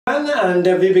And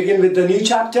we begin with the new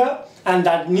chapter, and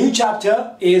that new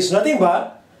chapter is nothing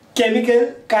but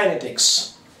chemical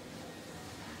kinetics.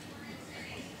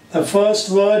 The first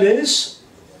word is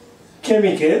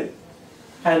chemical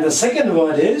and the second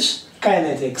word is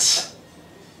kinetics.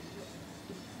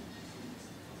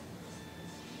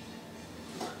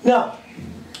 Now,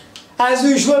 as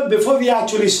usual, before we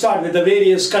actually start with the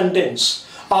various contents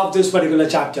of this particular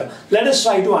chapter, let us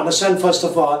try to understand first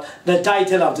of all the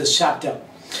title of this chapter.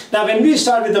 Now when we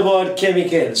start with the word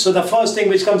chemical, so the first thing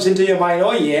which comes into your mind,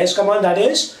 oh yes, come on, that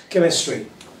is chemistry.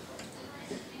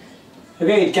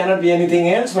 Okay, it cannot be anything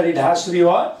else, but it has to be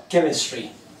what?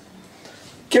 Chemistry.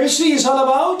 Chemistry is all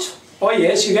about, oh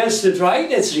yes, you guessed it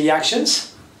right, it's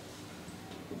reactions.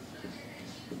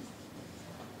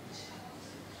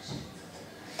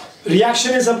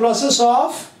 Reaction is a process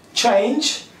of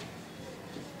change.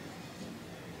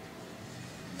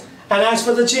 And as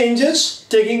for the changes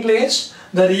taking place,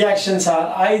 the reactions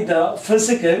are either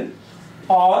physical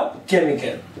or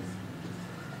chemical.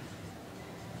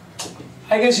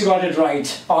 I guess you got it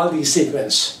right, all these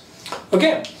sequence.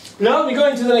 Okay, now we go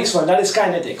into the next one, that is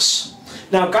kinetics.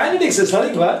 Now kinetics is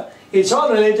nothing but, it's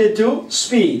all related to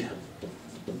speed.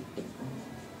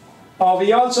 Or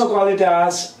we also call it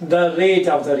as the rate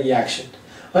of the reaction.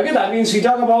 Okay, that means we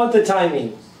talk about the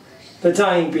timing, the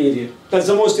time period. That's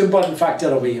the most important factor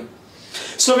over here.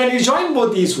 So when we join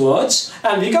both these words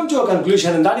and we come to a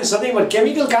conclusion, and that is nothing but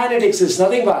chemical kinetics is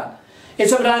nothing but,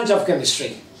 it's a branch of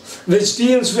chemistry which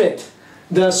deals with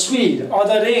the speed or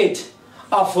the rate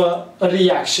of a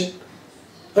reaction.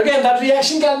 Again, that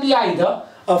reaction can be either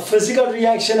a physical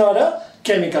reaction or a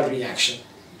chemical reaction.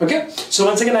 Okay, so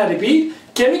once again I repeat,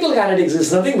 chemical kinetics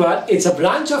is nothing but, it's a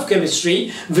branch of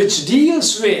chemistry which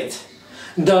deals with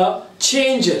the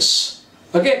changes,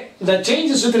 okay, the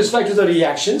changes with respect to the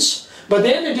reactions, but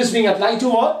then it is being applied to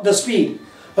what? The speed.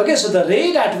 Okay, so the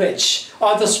rate at which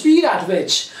or the speed at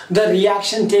which the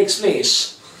reaction takes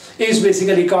place is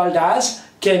basically called as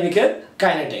chemical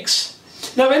kinetics.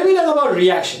 Now when we talk about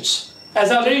reactions,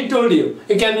 as I already told you,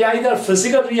 it can be either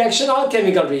physical reaction or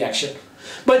chemical reaction.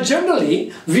 But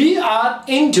generally, we are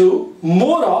into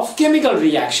more of chemical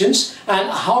reactions and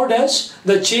how does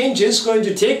the change is going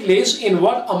to take place in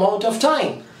what amount of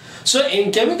time. So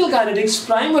in chemical kinetics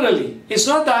primarily, it's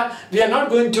not that we are not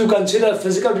going to consider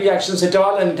physical reactions at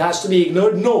all and it has to be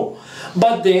ignored, no.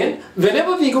 But then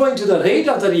whenever we go into the rate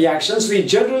of the reactions, we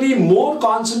generally more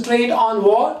concentrate on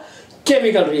what?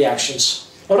 Chemical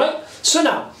reactions. Alright? So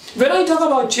now, when I talk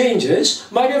about changes,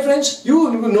 my dear friends,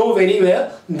 you know very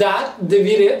well that there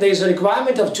is a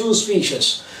requirement of two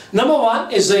species. Number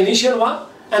one is the initial one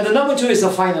and the number two is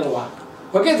the final one.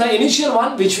 Okay, the initial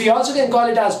one, which we also can call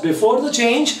it as before the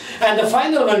change, and the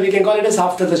final one we can call it as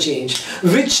after the change,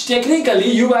 which technically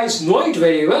you guys know it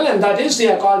very well, and that is they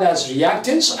are called as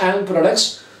reactants and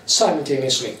products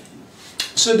simultaneously.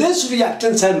 So these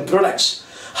reactants and products,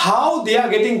 how they are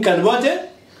getting converted,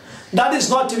 that is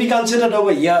not to be considered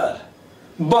over here,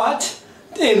 but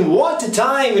in what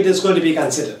time it is going to be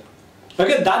considered.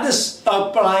 Okay, that is a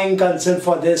prime concern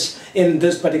for this in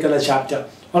this particular chapter.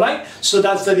 Alright, so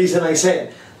that's the reason I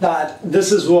said that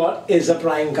this is what is a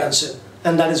prime concern,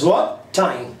 and that is what?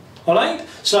 Time. Alright,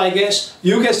 so I guess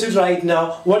you guessed it right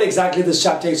now what exactly this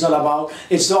chapter is all about.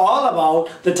 It's all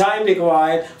about the time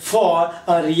required for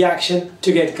a reaction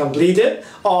to get completed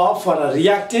or for a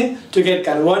reactant to get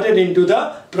converted into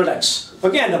the products.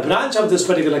 Okay, and the branch of this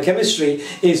particular chemistry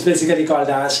is basically called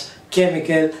as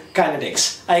chemical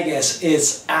kinetics. I guess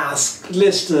it's as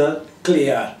crystal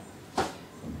clear.